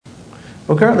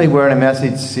Well, currently we're in a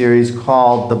message series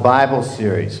called the Bible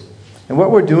Series. And what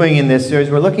we're doing in this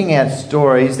series, we're looking at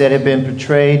stories that have been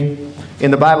portrayed in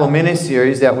the Bible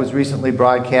miniseries that was recently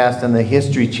broadcast on the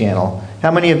History Channel. How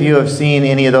many of you have seen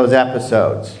any of those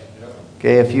episodes?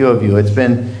 Okay, a few of you. It's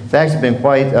actually been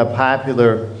quite a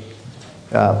popular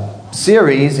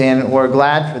series, and we're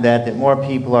glad for that more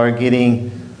people are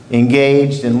getting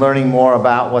engaged and learning more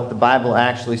about what the Bible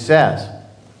actually says.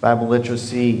 Bible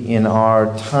literacy in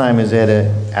our time is at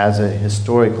a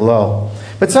historic low.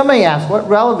 But some may ask, what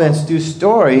relevance do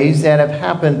stories that have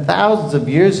happened thousands of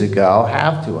years ago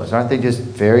have to us? Aren't they just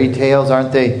fairy tales?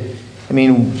 Aren't they? I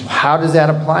mean, how does that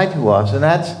apply to us? And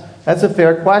that's a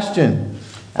fair question.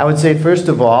 I would say, first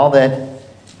of all, that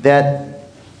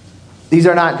these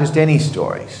are not just any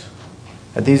stories.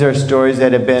 That these are stories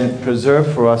that have been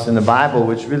preserved for us in the Bible,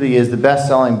 which really is the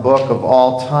best-selling book of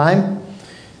all time.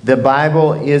 The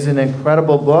Bible is an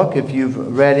incredible book. If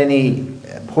you've read any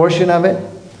portion of it,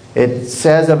 it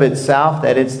says of itself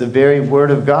that it's the very Word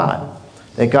of God.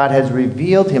 That God has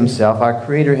revealed Himself, our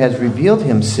Creator has revealed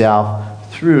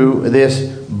Himself through this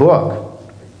book.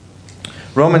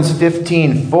 Romans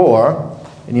 15:4,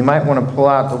 and you might want to pull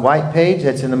out the white page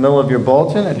that's in the middle of your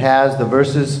bulletin. It has the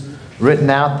verses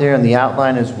written out there in the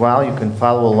outline as well. You can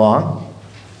follow along.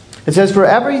 It says, "For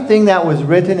everything that was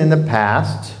written in the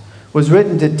past was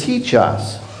written to teach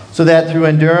us, so that through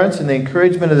endurance and the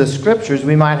encouragement of the Scriptures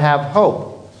we might have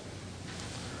hope."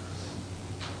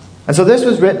 And so this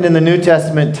was written in the New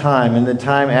Testament time, in the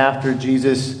time after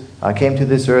Jesus came to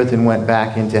this earth and went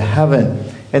back into heaven.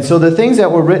 And so the things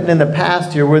that were written in the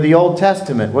past here were the Old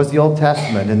Testament,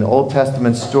 and the Old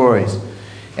Testament stories.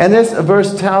 And this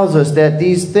verse tells us that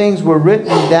these things were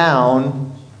written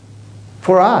down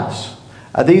for us.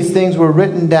 These things were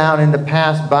written down in the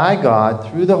past by God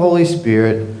through the Holy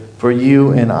Spirit for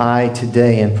you and I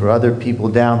today and for other people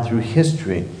down through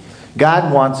history.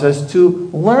 God wants us to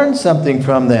learn something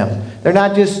from them. They're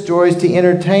not just stories to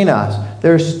entertain us.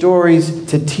 They're stories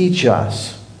to teach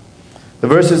us. The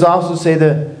verses also say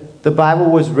that the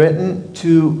Bible was written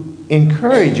to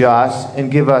encourage us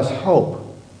and give us hope.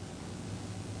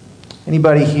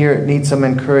 Anybody here need some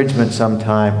encouragement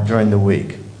sometime during the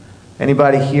week?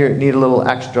 Anybody here need a little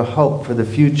extra hope for the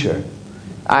future?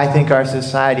 I think our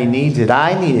society needs it.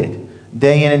 I need it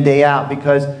day in and day out,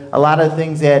 because a lot of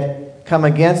things that come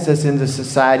against us in the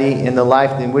society, in the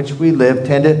life in which we live,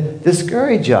 tend to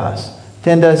discourage us,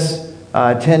 tend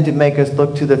to make us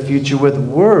look to the future with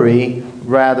worry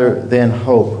rather than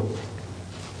hope.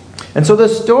 And so the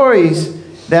stories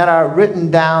that are written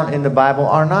down in the Bible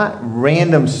are not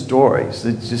random stories.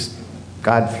 It's just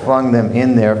God flung them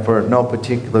in there for no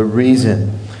particular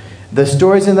reason. The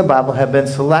stories in the Bible have been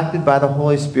selected by the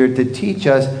Holy Spirit to teach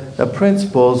us the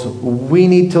principles we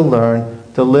need to learn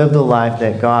to live the life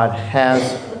that God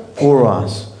has for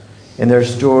us. And they're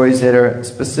stories that are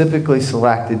specifically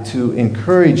selected to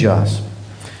encourage us.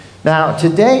 Now,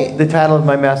 today, the title of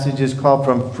my message is called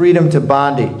From Freedom to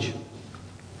Bondage.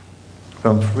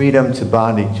 From Freedom to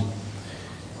Bondage.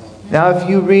 Now, if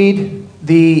you read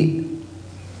the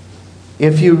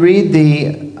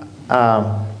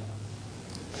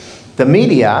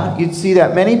media, you'd see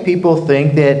that many people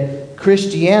think that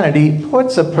Christianity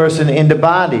puts a person into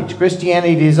bondage.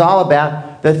 Christianity is all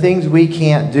about the things we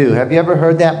can't do. Have you ever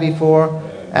heard that before?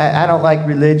 I don't like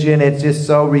religion. It's just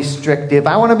so restrictive.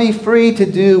 I want to be free to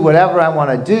do whatever I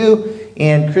want to do,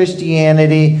 and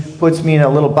Christianity puts me in a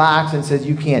little box and says,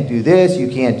 you can't do this, you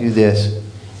can't do this.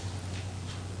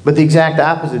 But the exact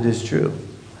opposite is true.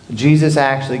 Jesus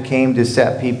actually came to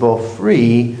set people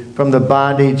free from the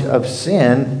bondage of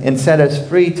sin and set us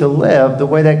free to live the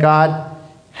way that God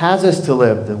has us to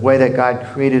live, the way that God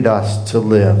created us to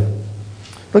live.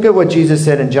 Look at what Jesus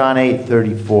said in John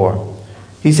 8:34.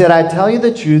 He said, "I tell you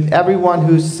the truth, everyone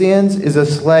who sins is a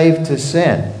slave to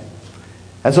sin."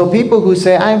 And so people who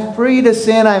say, I'm free to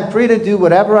sin, I'm free to do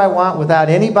whatever I want without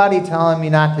anybody telling me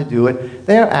not to do it,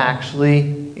 they're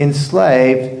actually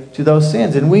enslaved to those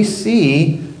sins. And we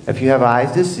see, if you have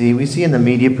eyes to see, we see in the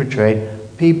media portrayed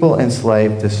people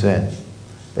enslaved to sin.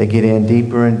 They get in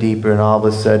deeper and deeper, and all of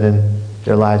a sudden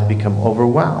their lives become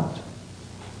overwhelmed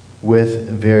with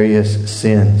various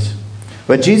sins.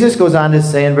 But Jesus goes on to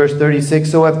say in verse 36,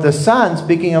 "So if the Son,"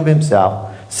 speaking of Himself,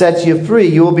 "sets you free,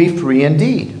 you will be free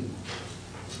indeed."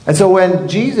 And so when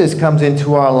Jesus comes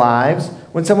into our lives,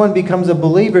 when someone becomes a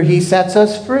believer, He sets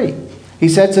us free. He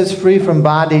sets us free from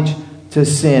bondage to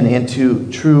sin into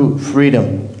true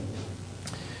freedom.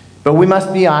 But we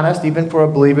must be honest, even for a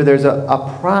believer, there's a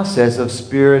process of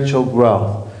spiritual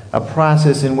growth. A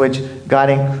process in which God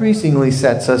increasingly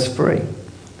sets us free.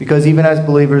 Because even as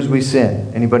believers, we sin.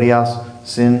 Anybody else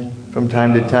sin from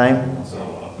time to time?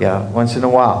 Yeah, once in a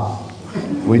while.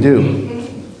 We do.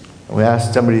 We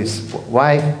ask somebody's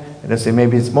wife, and they'll say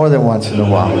maybe it's more than once in a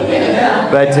while.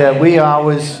 But we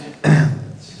always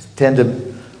tend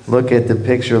to look at the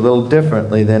picture a little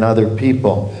differently than other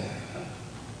people.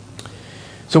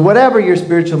 So whatever your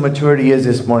spiritual maturity is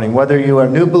this morning, whether you are a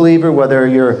new believer, whether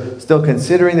you're still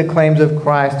considering the claims of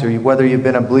Christ, or whether you've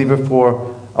been a believer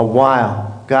for a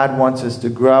while, God wants us to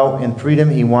grow in freedom.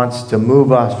 He wants to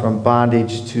move us from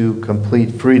bondage to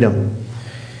complete freedom.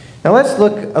 Now let's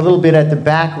look a little bit at the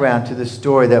background to the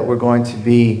story that we're going to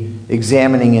be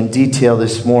examining in detail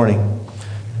this morning.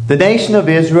 The nation of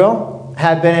Israel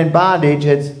had been in bondage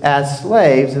as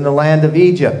slaves in the land of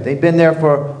Egypt. They'd been there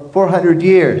for 400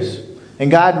 years. And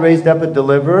God raised up a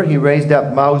deliverer. He raised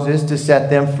up Moses to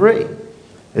set them free.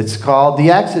 It's called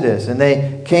the Exodus. And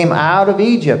they came out of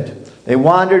Egypt. They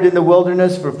wandered in the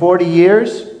wilderness for 40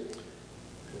 years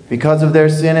because of their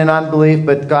sin and unbelief.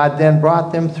 But God then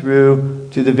brought them through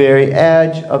to the very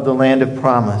edge of the land of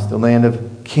promise, the land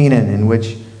of Canaan, in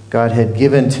which God had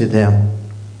given to them.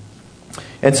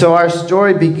 And so our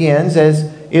story begins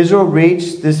as Israel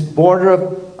reached this border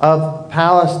of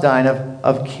Palestine,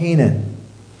 of Canaan.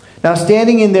 Now,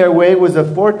 standing in their way was a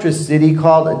fortress city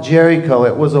called Jericho.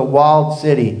 It was a walled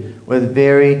city with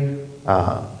very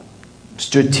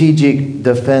strategic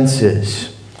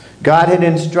defenses. God had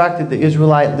instructed the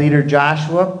Israelite leader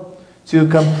Joshua to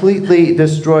completely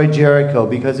destroy Jericho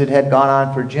because it had gone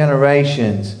on for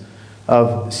generations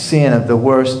of sin of the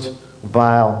worst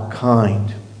vile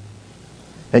kind.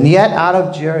 And yet, out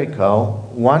of Jericho,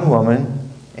 one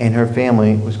woman and her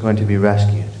family was going to be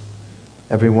rescued.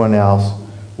 Everyone else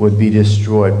would be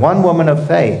destroyed. One woman of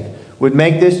faith would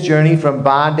make this journey from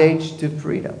bondage to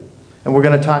freedom. And we're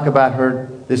going to talk about her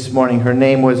this morning. Her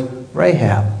name was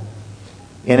Rahab.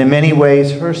 And in many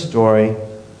ways, her story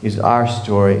is our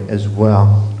story as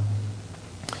well.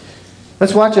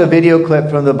 Let's watch a video clip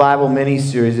from the Bible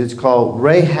mini-series. It's called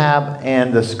Rahab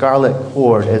and the Scarlet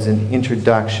Cord as an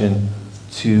introduction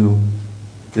to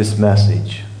this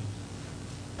message.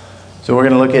 So we're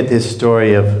going to look at this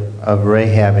story of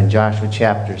Rahab in Joshua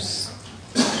chapter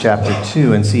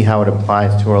 2 and see how it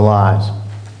applies to our lives.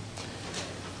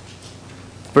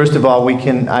 First of all, we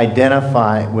can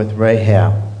identify with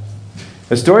Rahab.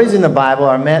 The stories in the Bible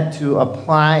are meant to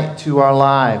apply to our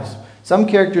lives. Some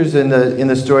characters in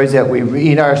the stories that we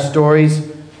read are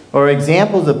stories or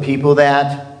examples of people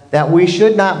that we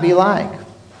should not be like.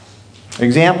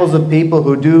 Examples of people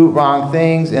who do wrong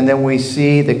things, and then we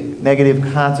see the negative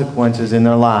consequences in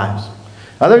their lives.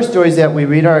 Other stories that we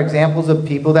read are examples of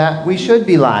people that we should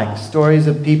be like. Stories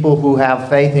of people who have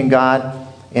faith in God,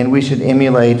 and we should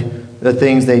emulate the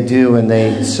things they do and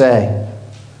they say.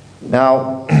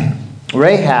 Now,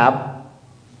 Rahab,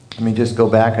 let me just go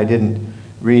back. I didn't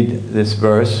read this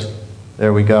verse.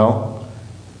 There we go.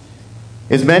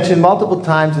 Is mentioned multiple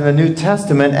times in the New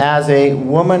Testament as a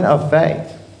woman of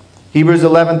faith. Hebrews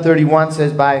 11:31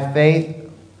 says, by faith,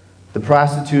 the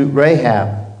prostitute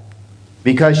Rahab,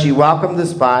 because she welcomed the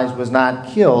spies, was not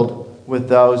killed with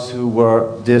those who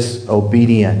were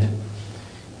disobedient.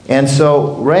 And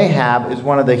so Rahab is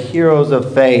one of the heroes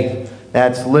of faith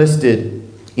that's listed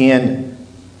in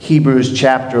Hebrews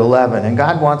chapter 11. And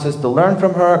God wants us to learn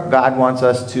from her. God wants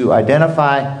us to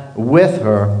identify with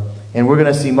her. And we're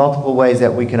going to see multiple ways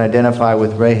that we can identify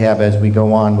with Rahab as we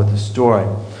go on with the story.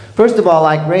 First of all,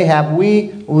 like Rahab,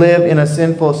 we live in a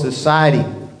sinful society.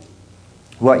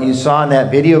 What you saw in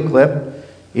that video clip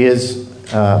is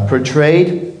a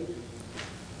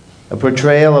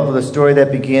portrayal of the story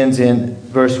that begins in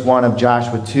verse 1 of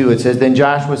Joshua 2. It says, then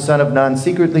Joshua, son of Nun,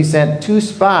 secretly sent 2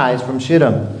 spies from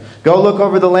Shittim. Go look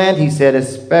over the land, he said,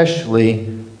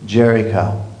 especially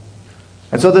Jericho.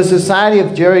 And so the society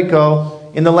of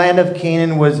Jericho in the land of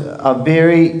Canaan was a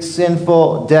very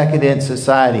sinful, decadent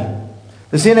society.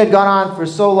 The sin had gone on for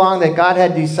so long that God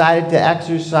had decided to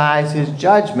exercise his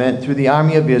judgment through the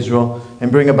army of Israel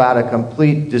and bring about a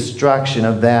complete destruction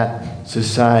of that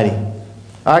society.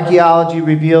 Archaeology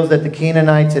reveals that the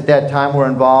Canaanites at that time were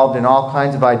involved in all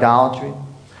kinds of idolatry.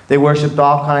 They worshipped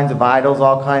all kinds of idols,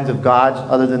 all kinds of gods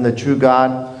other than the true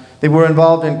God. They were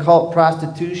involved in cult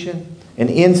prostitution and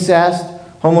incest,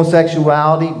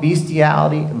 homosexuality,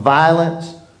 bestiality,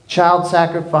 violence, child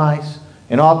sacrifice,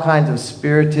 and all kinds of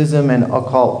spiritism and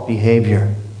occult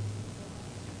behavior.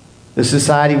 The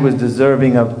society was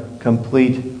deserving of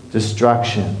complete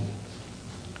destruction.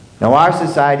 Now our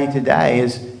society today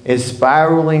is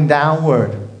spiraling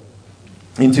downward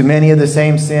into many of the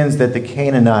same sins that the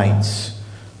Canaanites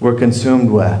were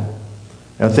consumed with.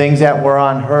 Now, things that were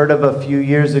unheard of a few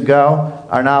years ago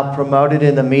are now promoted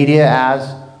in the media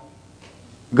as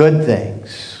good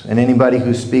things, and anybody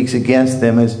who speaks against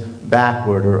them is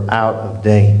backward or out of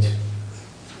date.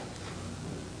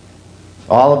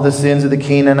 All of the sins of the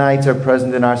Canaanites are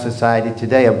present in our society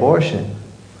today. Abortion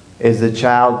is the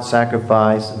child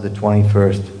sacrifice of the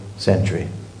 21st century.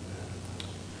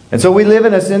 And so we live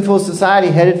in a sinful society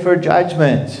headed for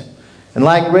judgment. And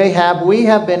like Rahab, we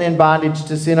have been in bondage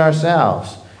to sin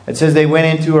ourselves. It says they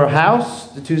went into her house,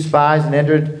 the two spies, and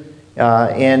entered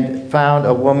and found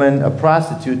a woman, a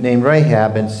prostitute named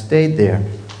Rahab, and stayed there.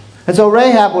 And so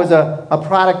Rahab was a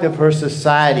product of her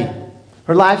society.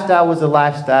 Her lifestyle was a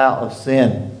lifestyle of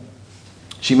sin.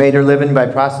 She made her living by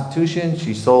prostitution.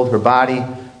 She sold her body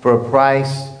for a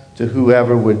price to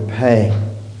whoever would pay.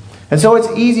 And so it's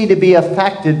easy to be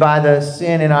affected by the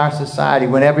sin in our society.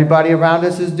 When everybody around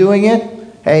us is doing it,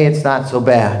 hey, it's not so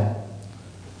bad.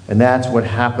 And that's what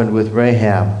happened with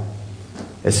Rahab.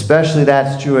 Especially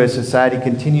that's true as society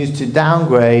continues to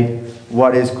downgrade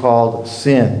what is called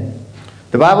sin.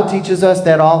 The Bible teaches us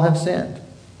that all have sinned.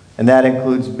 And that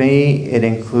includes me, it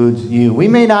includes you. We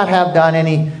may not have done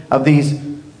any of these,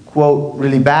 quote,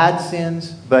 really bad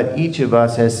sins, but each of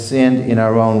us has sinned in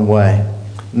our own way.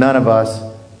 None of us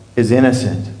is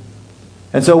innocent.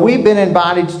 And so we've been in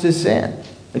bondage to sin,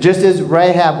 just as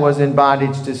Rahab was in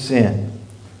bondage to sin.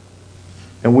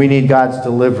 And we need God's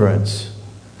deliverance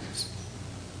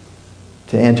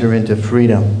to enter into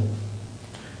freedom.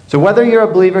 So whether you're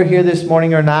a believer here this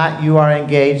morning or not, you are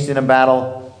engaged in a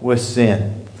battle with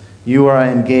sin. You are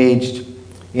engaged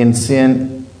in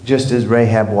sin just as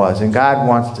Rahab was. And God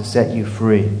wants to set you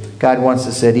free. God wants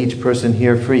to set each person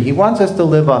here free. He wants us to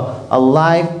live a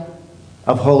life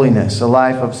of holiness, a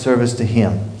life of service to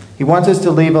Him. He wants us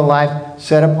to live a life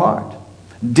set apart,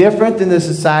 different than the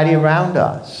society around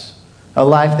us, a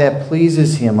life that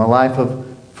pleases Him, a life of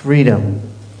freedom.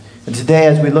 And today,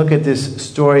 as we look at this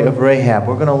story of Rahab,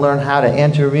 we're going to learn how to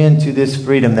enter into this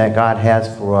freedom that God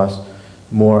has for us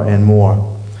more and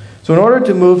more. So in order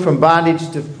to move from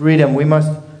bondage to freedom, we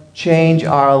must change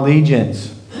our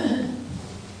allegiance.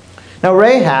 Now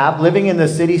Rahab, living in the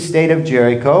city-state of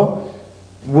Jericho,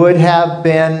 would have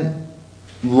been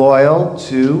loyal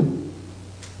to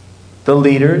the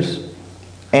leaders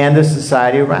and the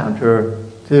society around her,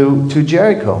 to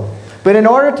Jericho. But in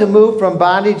order to move from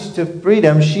bondage to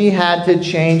freedom, she had to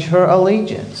change her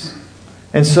allegiance.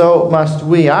 And so must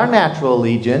we. Our natural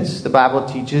allegiance, the Bible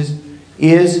teaches,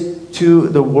 is to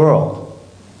the world.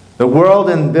 The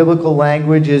world in biblical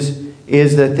language is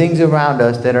the things around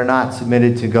us that are not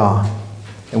submitted to God.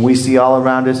 And we see all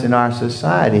around us in our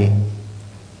society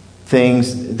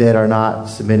things that are not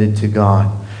submitted to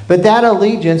God. But that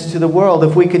allegiance to the world,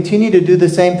 if we continue to do the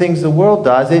same things the world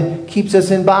does, it keeps us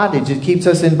in bondage. It keeps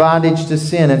us in bondage to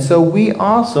sin. And so we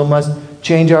also must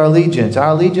change our allegiance. Our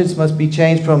allegiance must be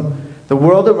changed from the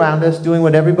world around us doing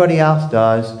what everybody else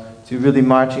does to really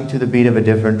marching to the beat of a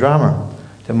different drummer,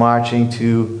 to marching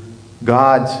to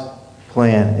God's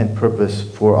plan and purpose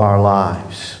for our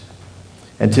lives.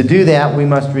 And to do that, we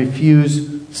must refuse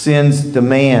sin's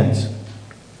demands.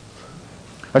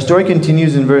 Our story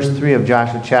continues in verse 3 of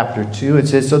Joshua chapter 2. It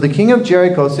says, "So the king of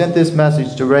Jericho sent this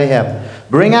message to Rahab,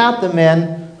 'Bring out the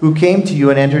men who came to you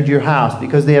and entered your house,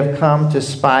 because they have come to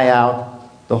spy out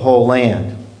the whole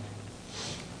land.'"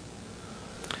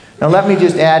 Now let me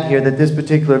just add here that this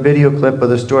particular video clip of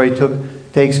the story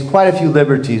takes quite a few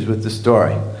liberties with the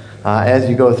story. As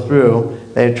you go through,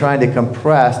 they're trying to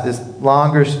compress this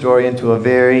longer story into a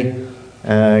very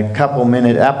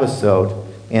couple-minute episode.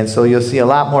 And so you'll see a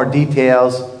lot more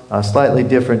details, a slightly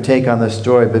different take on the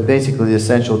story, but basically the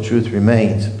essential truth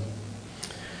remains.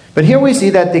 But here we see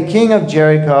that the king of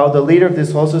Jericho, the leader of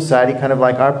this whole society, kind of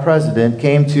like our president,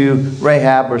 came to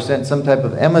Rahab or sent some type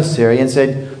of emissary and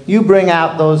said, "You bring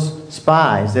out those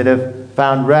spies that have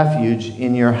found refuge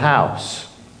in your house."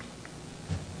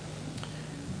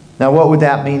 Now what would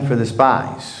that mean for the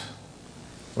spies?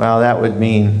 Well, that would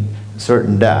mean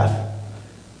certain death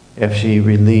if she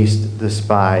released the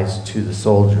spies to the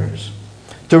soldiers.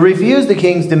 To refuse the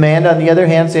king's demand, on the other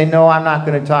hand, say, "No, I'm not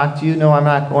going to talk to you. No, I'm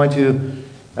not going to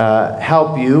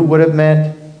help you," would have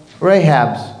meant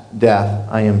Rahab's death,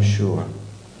 I am sure.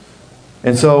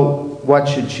 And so what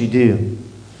should she do?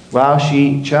 Well,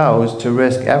 she chose to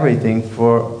risk everything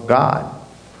for God.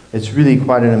 It's really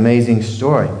quite an amazing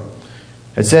story.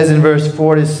 It says in verse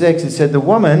 4 to 6, it said, "The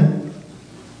woman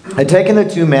had taken the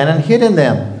two men and hidden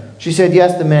them. She said,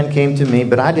 'Yes, the men came to me,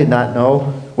 but I did not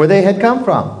know where they had come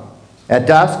from. At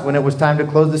dusk, when it was time to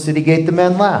close the city gate, the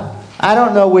men left. I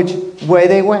don't know which way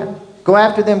they went. Go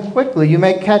after them quickly. You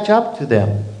may catch up to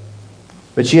them.'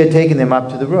 But she had taken them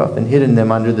up to the roof and hidden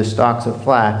them under the stalks of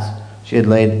flax she had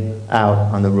laid out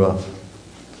on the roof."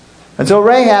 And so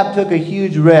Rahab took a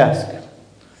huge risk.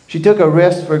 She took a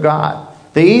risk for God.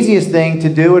 The easiest thing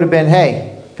to do would have been,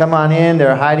 hey, come on in.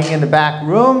 They're hiding in the back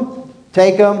room.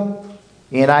 Take them.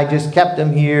 And I just kept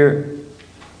them here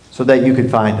so that you could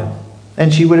find them.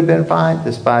 And she would have been fine.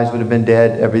 The spies would have been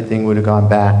dead. Everything would have gone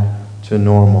back to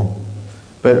normal.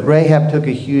 But Rahab took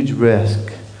a huge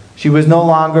risk. She was no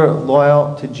longer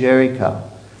loyal to Jericho.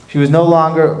 She was no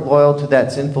longer loyal to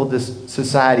that sinful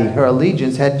society. Her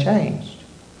allegiance had changed.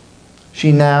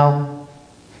 She now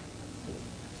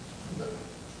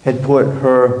had put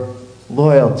her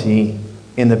loyalty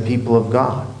in the people of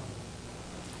God,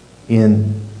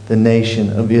 in the nation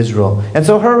of Israel. And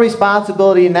so her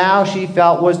responsibility now, she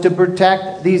felt, was to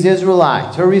protect these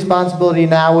Israelites. Her responsibility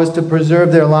now was to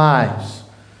preserve their lives.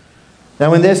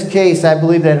 Now in this case, I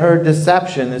believe that her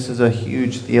deception, this is a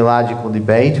huge theological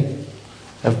debate,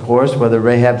 of course, whether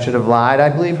Rahab should have lied. I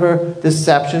believe her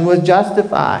deception was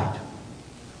justified,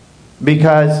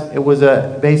 because it was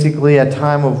basically a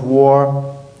time of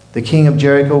war. The king of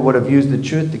Jericho would have used the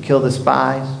truth to kill the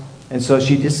spies. And so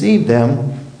she deceived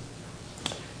them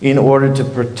in order to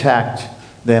protect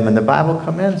them. And the Bible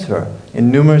commends her in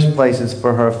numerous places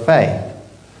for her faith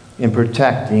in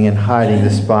protecting and hiding the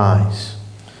spies.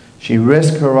 She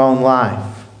risked her own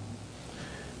life.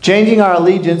 Changing our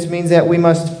allegiance means that we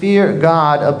must fear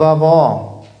God above all.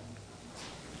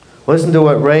 Listen to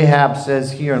what Rahab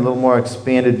says here in a little more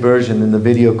expanded version in the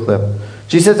video clip.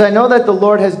 She says, I know that the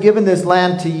Lord has given this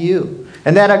land to you,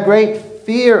 and that a great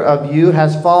fear of you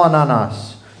has fallen on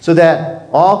us, so that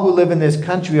all who live in this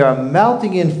country are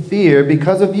melting in fear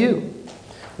because of you.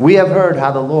 We have heard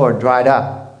how the Lord dried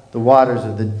up the waters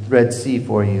of the Red Sea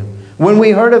for you. When we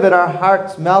heard of it, our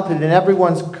hearts melted, and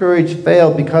everyone's courage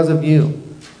failed because of you.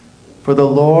 For the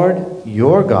Lord,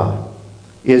 your God,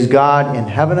 is God in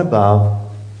heaven above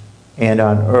and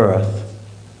on earth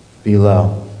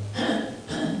below.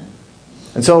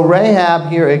 And so Rahab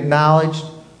here acknowledged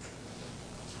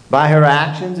by her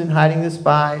actions in hiding the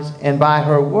spies and by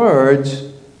her words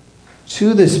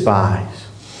to the spies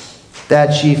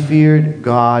that she feared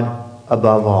God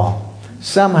above all.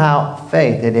 Somehow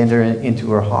faith had entered into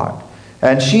her heart.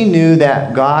 And she knew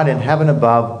that God in heaven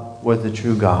above was the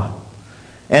true God.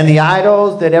 And the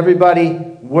idols that everybody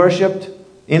worshipped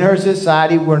in her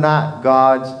society were not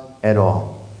gods at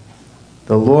all.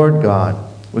 The Lord God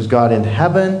was God in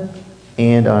heaven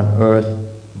and on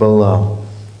earth below.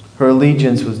 Her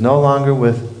allegiance was no longer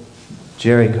with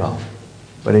Jericho,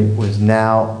 but it was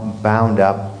now bound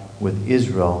up with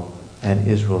Israel and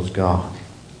Israel's God.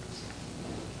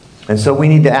 And so we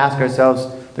need to ask ourselves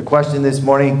the question this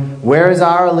morning, where is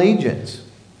our allegiance?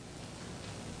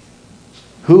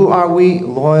 Who are we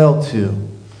loyal to?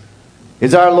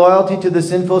 Is our loyalty to the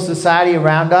sinful society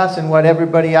around us and what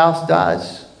everybody else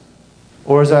does?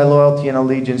 Or is our loyalty and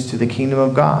allegiance to the kingdom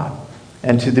of God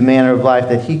and to the manner of life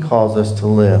that He calls us to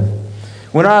live?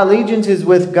 When our allegiance is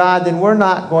with God, then we're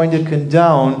not going to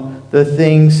condone the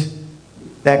things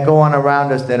that go on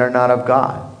around us that are not of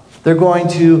God. They're going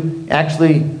to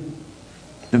actually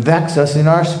vex us in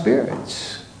our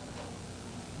spirits.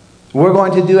 We're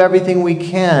going to do everything we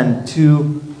can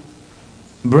to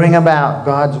bring about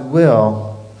God's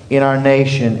will in our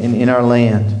nation and in our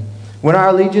land. When our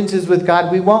allegiance is with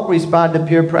God, we won't respond to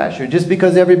peer pressure. Just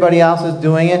because everybody else is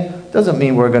doing it doesn't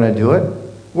mean we're going to do it.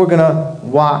 We're going to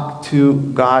walk to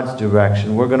God's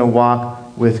direction. We're going to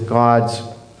walk with God's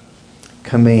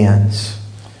commands.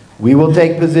 We will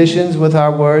take positions with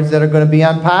our words that are going to be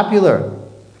unpopular.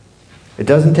 It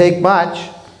doesn't take much.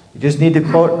 You just need to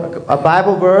quote a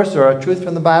Bible verse or a truth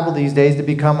from the Bible these days to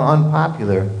become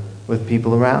unpopular with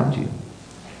people around you.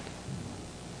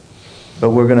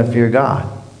 But we're going to fear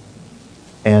God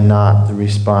and not the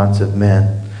response of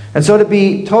men. And so to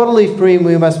be totally free,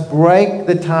 we must break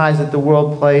the ties that the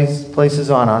world places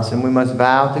on us, and we must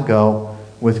vow to go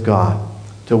with God,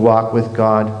 to walk with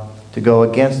God, to go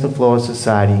against the flow of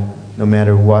society, no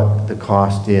matter what the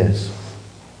cost is.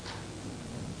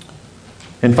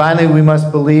 And finally, we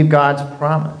must believe God's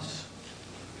promise.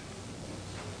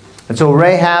 And so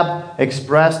Rahab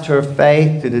expressed her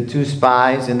faith to the two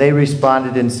spies, and they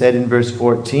responded and said in verse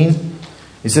 14,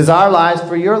 he says, "Our lives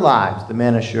for your lives," the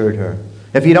men assured her.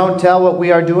 "If you don't tell what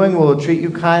we are doing, we will treat you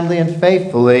kindly and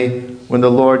faithfully when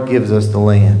the Lord gives us the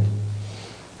land."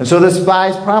 And so the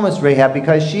spies promised Rahab,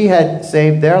 because she had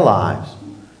saved their lives,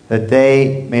 that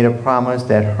they made a promise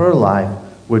that her life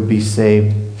would be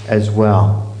saved as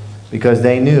well, because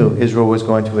they knew Israel was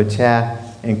going to attack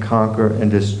and conquer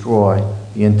and destroy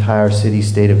the entire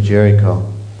city-state of Jericho.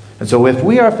 And so if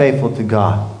we are faithful to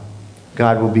God,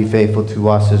 God will be faithful to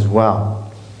us as well.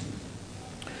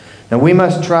 Now we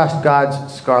must trust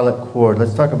God's scarlet cord.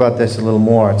 Let's talk about this a little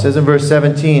more. It says in verse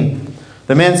 17,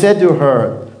 the man said to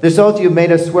her, this oath you have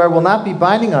made us swear will not be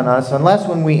binding on us unless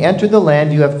when we enter the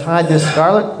land you have tied this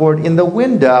scarlet cord in the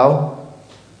window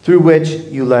through which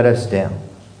you let us down.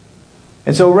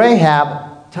 And so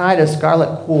Rahab tied a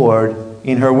scarlet cord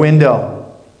in her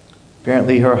window.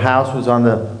 Apparently her house was on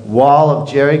the wall of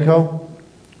Jericho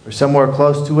or somewhere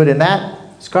close to it, and that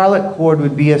scarlet cord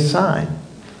would be a sign.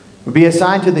 It would be a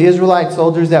sign to the Israelite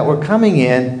soldiers that were coming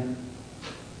in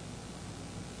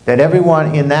that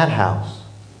everyone in that house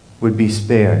would be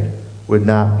spared, would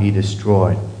not be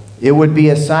destroyed. It would be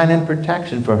a sign and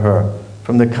protection for her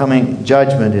from the coming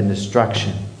judgment and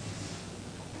destruction.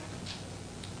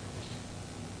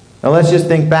 Now let's just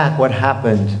think back what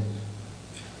happened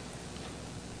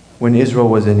when Israel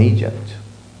was in Egypt.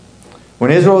 When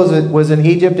Israel was in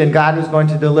Egypt and God was going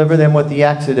to deliver them with the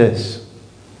Exodus,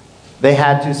 they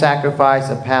had to sacrifice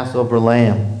a Passover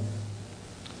lamb.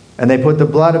 And they put the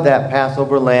blood of that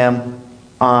Passover lamb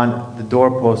on the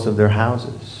doorposts of their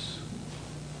houses.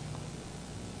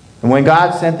 And when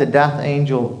God sent the death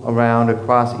angel around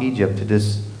across Egypt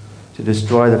to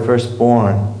destroy the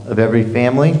firstborn of every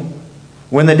family,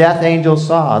 when the death angel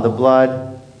saw the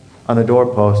blood on the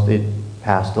doorpost, it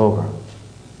passed over.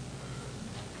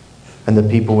 And the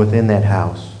people within that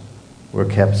house were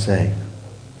kept safe.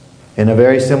 In a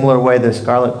very similar way, the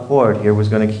scarlet cord here was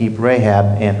going to keep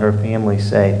Rahab and her family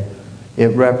safe. It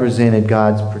represented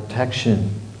God's protection.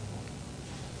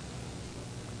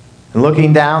 And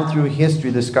looking down through history,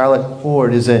 the scarlet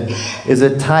cord is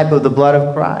a type of the blood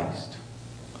of Christ.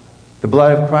 The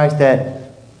blood of Christ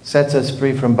that sets us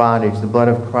free from bondage. The blood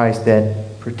of Christ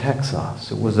that protects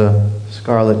us. It was a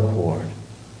scarlet cord.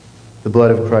 The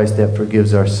blood of Christ that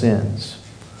forgives our sins.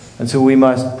 And so we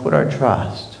must put our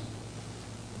trust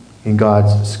in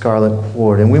God's scarlet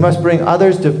cord. And we must bring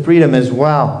others to freedom as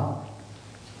well.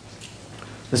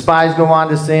 The spies go on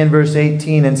to say in verse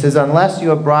 18, and says, unless you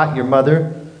have brought your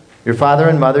mother, your father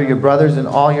and mother, your brothers, and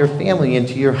all your family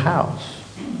into your house.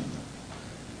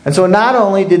 And so not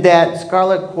only did that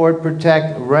scarlet cord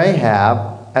protect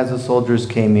Rahab as the soldiers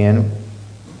came in,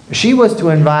 she was to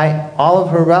invite all of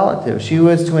her relatives. She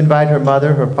was to invite her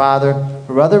mother, her father,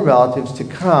 her other relatives to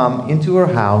come into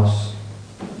her house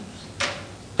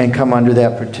and come under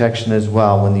that protection as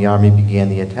well when the army began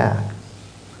the attack.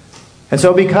 And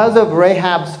so because of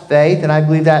Rahab's faith, and I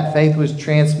believe that faith was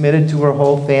transmitted to her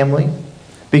whole family,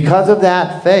 because of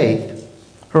that faith,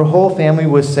 her whole family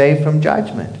was saved from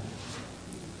judgment.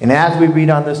 And as we read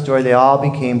on this story, they all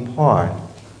became part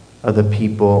of the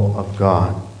people of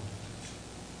God.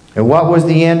 And what was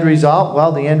the end result?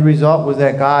 Well, the end result was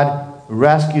that God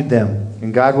rescued them.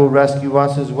 And God will rescue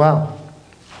us as well.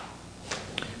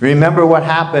 Remember what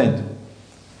happened.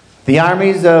 The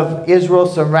armies of Israel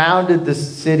surrounded the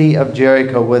city of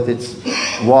Jericho with its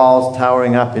walls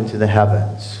towering up into the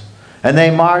heavens. And they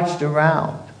marched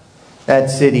around that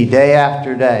city day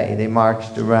after day. They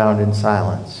marched around in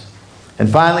silence. And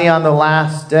finally on the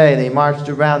last day, they marched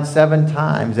around 7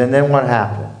 times. And then what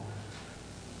happened?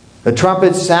 The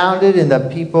trumpets sounded and the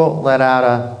people let out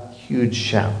a huge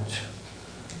shout.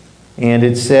 And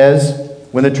it says,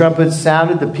 when the trumpets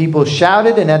sounded, the people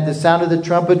shouted, and at the sound of the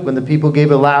trumpet, when the people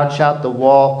gave a loud shout, the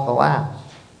wall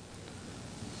collapsed.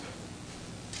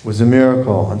 It was a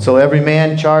miracle. And so every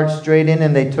man charged straight in,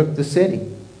 and they took the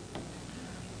city.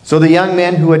 So the young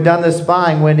men who had done the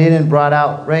spying went in and brought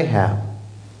out Rahab,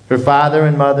 her father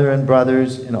and mother and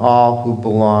brothers, and all who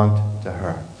belonged to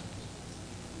her.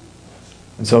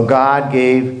 And so God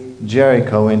gave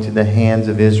Jericho into the hands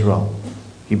of Israel.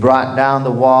 He brought down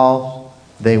the walls.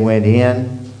 They went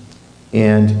in,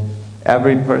 and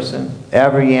every person,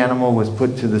 every animal was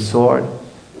put to the sword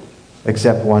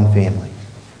except one family.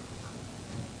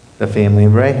 The family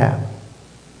of Rahab.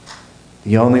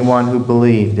 The only one who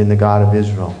believed in the God of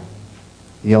Israel.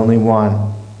 The only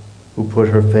one who put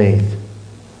her faith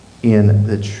in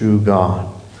the true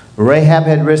God. Rahab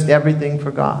had risked everything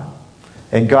for God,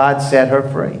 and God set her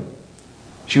free.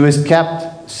 She was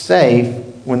kept safe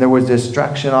when there was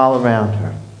destruction all around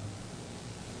her.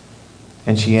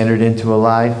 And she entered into a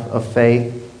life of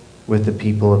faith with the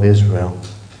people of Israel.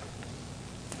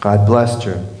 God blessed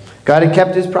her. God had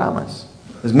kept his promise.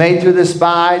 It was made through the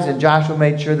spies, and Joshua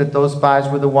made sure that those spies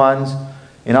were the ones,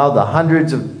 in all the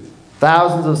hundreds of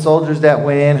thousands of soldiers that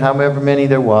went in, however many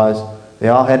there was, they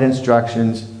all had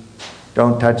instructions,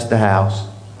 don't touch the house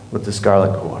with the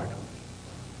scarlet cord.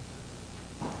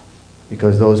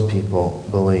 Because those people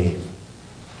believe.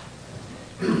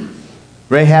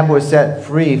 Rahab was set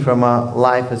free from a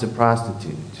life as a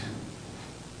prostitute.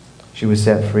 She was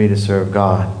set free to serve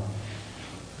God.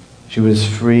 She was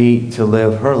free to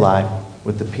live her life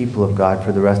with the people of God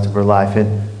for the rest of her life.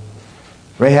 And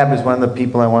Rahab is one of the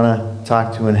people I want to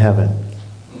talk to in heaven.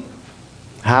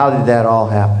 How did that all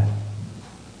happen?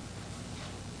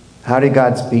 How did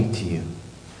God speak to you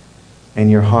and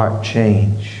your heart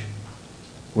change,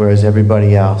 whereas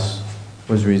everybody else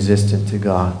was resistant to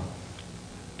God?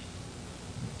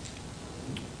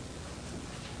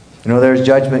 You know, there's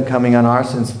judgment coming on our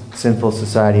sinful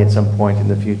society at some point in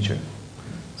the future.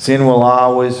 Sin will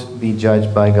always be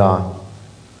judged by God.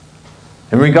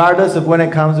 And regardless of when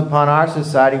it comes upon our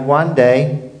society, one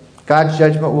day, God's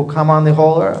judgment will come on the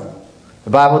whole earth. The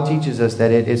Bible teaches us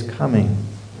that it is coming.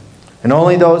 And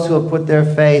only those who have put their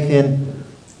faith in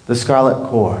the scarlet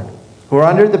cord, who are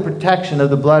under the protection of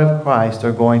the blood of Christ,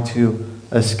 are going to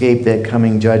escape that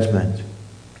coming judgment.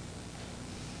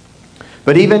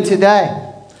 But even today,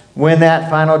 when that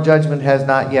final judgment has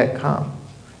not yet come,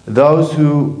 those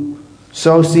who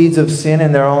sow seeds of sin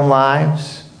in their own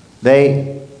lives,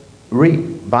 they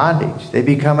reap bondage. They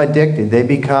become addicted. They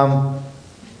become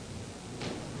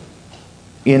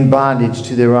in bondage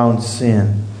to their own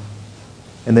sin.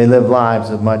 And they live lives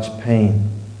of much pain.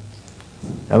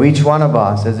 Now each one of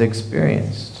us has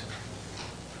experienced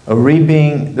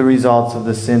reaping the results of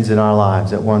the sins in our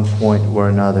lives at one point or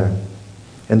another,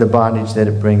 and the bondage that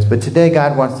it brings. But today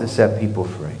God wants to set people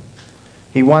free.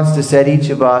 He wants to set each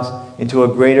of us into a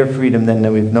greater freedom than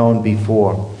we've known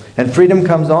before. And freedom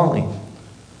comes only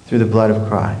through the blood of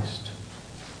Christ.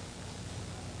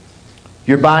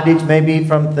 Your bondage may be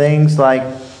from things like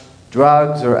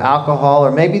drugs or alcohol,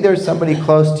 or maybe there's somebody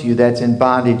close to you that's in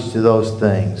bondage to those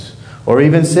things. Or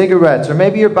even cigarettes. Or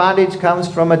maybe your bondage comes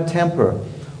from a temper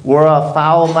or a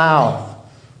foul mouth,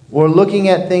 or looking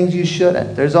at things you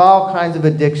shouldn't. There's all kinds of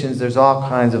addictions. There's all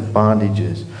kinds of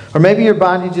bondages. Or maybe your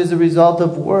bondage is a result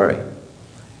of worry.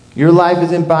 Your life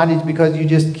is in bondage because you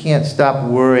just can't stop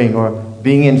worrying or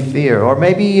being in fear. Or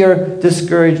maybe you're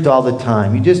discouraged all the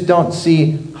time. You just don't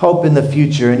see hope in the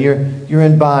future, and you're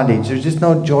in bondage. There's just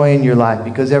no joy in your life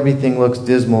because everything looks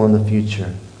dismal in the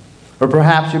future. Or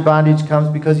perhaps your bondage comes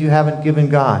because you haven't given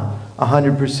God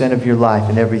 100% of your life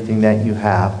and everything that you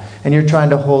have. And you're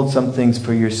trying to hold some things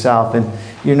for yourself, and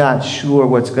you're not sure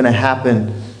what's going to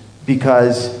happen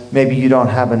because maybe you don't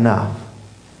have enough.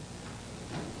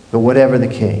 But whatever the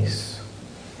case,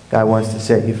 God wants to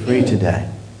set you free today.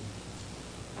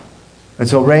 And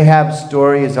so Rahab's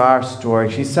story is our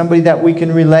story. She's somebody that we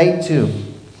can relate to.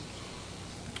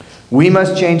 We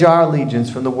must change our allegiance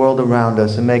from the world around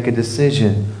us and make a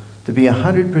decision to be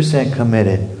 100%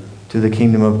 committed to the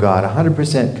kingdom of God,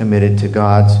 100% committed to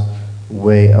God's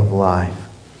way of life.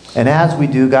 And as we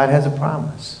do, God has a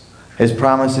promise. His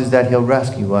promise is that He'll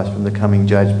rescue us from the coming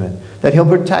judgment, that He'll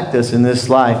protect us in this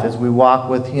life as we walk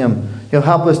with Him. He'll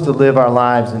help us to live our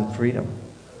lives in freedom.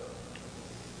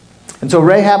 And so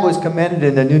Rahab was commended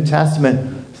in the New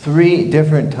Testament 3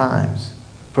 different times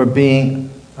for being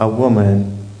a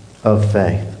woman of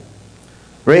faith.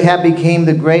 Rahab became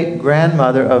the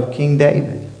great-grandmother of King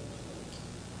David.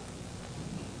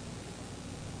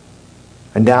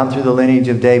 And down through the lineage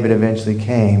of David eventually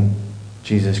came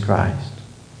Jesus Christ.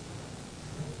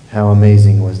 How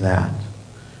amazing was that?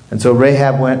 And so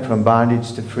Rahab went from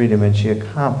bondage to freedom, and she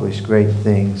accomplished great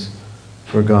things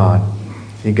for God.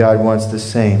 See, God wants the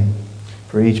same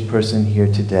for each person here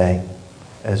today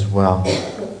as well.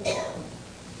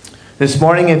 This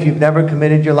morning, if you've never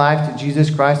committed your life to Jesus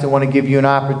Christ, I want to give you an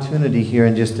opportunity here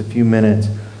in just a few minutes.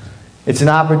 It's an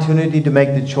opportunity to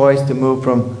make the choice to move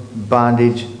from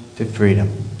bondage to freedom.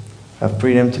 A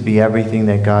freedom to be everything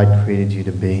that God created you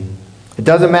to be. It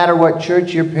doesn't matter what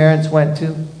church your parents went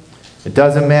to. It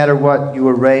doesn't matter what you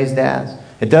were raised as.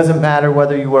 It doesn't matter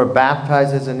whether you were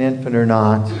baptized as an infant or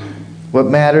not. What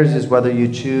matters is whether you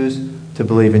choose to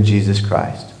believe in Jesus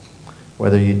Christ.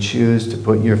 Whether you choose to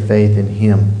put your faith in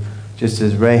Him, just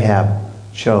as Rahab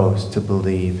chose to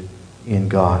believe in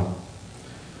God.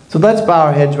 So let's bow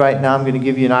our heads right now. I'm going to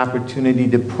give you an opportunity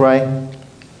to pray.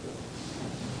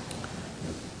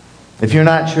 If you're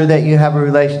not sure that you have a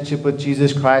relationship with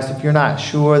Jesus Christ, if you're not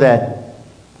sure that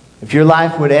if your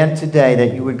life would end today,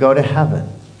 that you would go to heaven,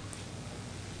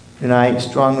 then I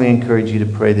strongly encourage you to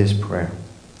pray this prayer.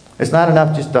 It's not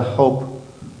enough just to hope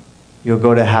you'll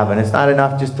go to heaven. It's not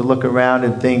enough just to look around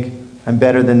and think, I'm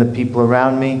better than the people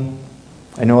around me.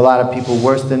 I know a lot of people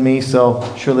worse than me,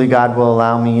 so surely God will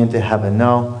allow me into heaven.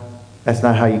 No, that's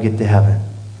not how you get to heaven.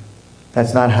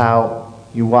 That's not how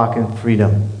you walk in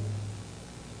freedom.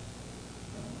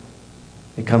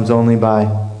 It comes only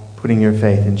by putting your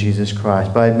faith in Jesus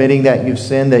Christ, by admitting that you've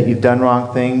sinned, that you've done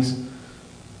wrong things,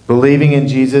 believing in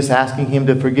Jesus, asking Him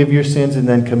to forgive your sins, and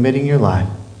then committing your life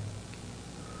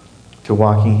to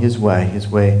walking His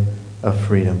way of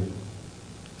freedom.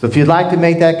 So if you'd like to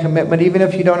make that commitment, even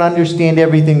if you don't understand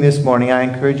everything this morning, I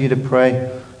encourage you to pray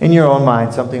in your own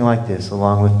mind something like this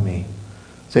along with me.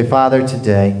 Say, Father,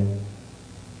 today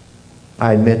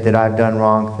I admit that I've done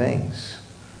wrong things.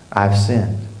 I've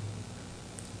sinned.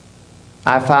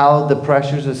 I followed the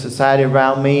pressures of society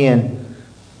around me, and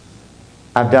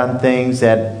I've done things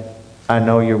that I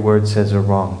know your word says are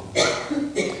wrong.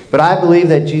 But I believe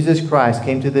that Jesus Christ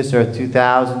came to this earth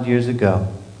 2,000 years ago,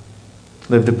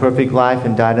 lived a perfect life,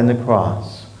 and died on the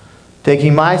cross,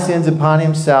 taking my sins upon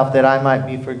Himself that I might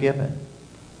be forgiven.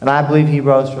 And I believe He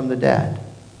rose from the dead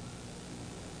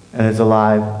and is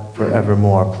alive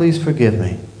forevermore. Please forgive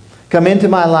me. Come into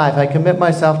my life. I commit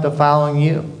myself to following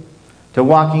you, to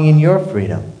walking in your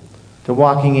freedom, to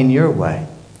walking in your way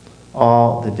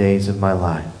all the days of my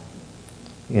life.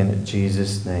 In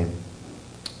Jesus' name,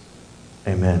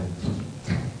 amen.